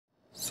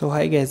So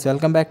hi guys,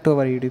 welcome back to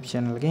our YouTube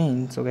channel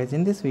again. So guys,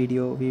 in this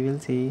video we will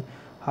see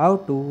how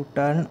to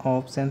turn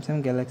off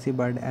Samsung Galaxy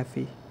Buds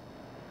FE.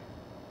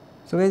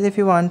 So guys, if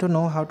you want to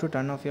know how to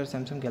turn off your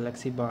Samsung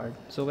Galaxy Buds,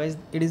 so guys,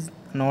 it is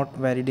not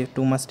very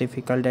too much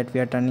difficult that we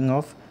are turning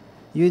off.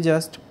 You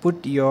just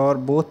put your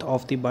both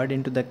of the bud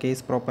into the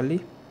case properly.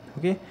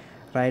 Okay,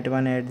 right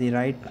one at the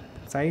right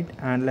side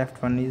and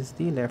left one is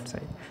the left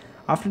side.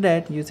 After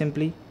that, you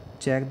simply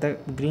check the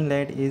green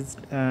light is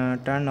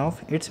turned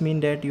off. It's mean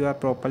that you are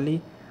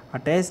properly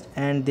attached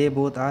and they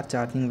both are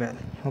charging well.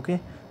 Okay,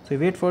 so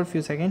wait for a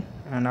few seconds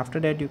and after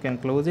that you can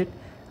close it,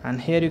 and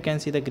here you can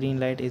see the green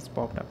light is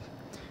popped up.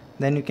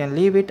 Then you can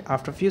leave it.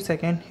 After a few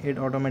seconds it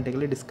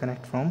automatically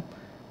disconnect from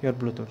your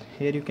Bluetooth.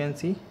 Here you can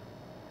see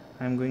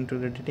I'm going to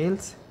the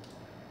details,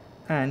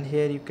 and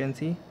here you can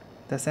see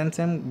the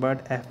Samsung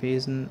Buds FE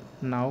is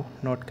now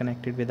not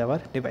connected with our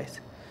device.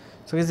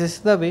 So this is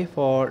the way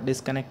for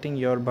disconnecting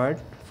your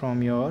bud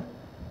from your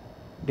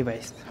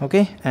device.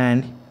 Okay,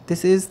 and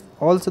this is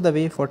also the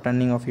way for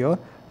turning off your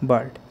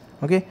bud.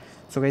 Okay,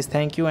 so guys,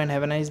 thank you and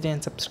have a nice day,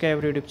 and subscribe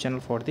our YouTube channel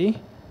for the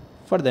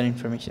further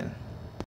information.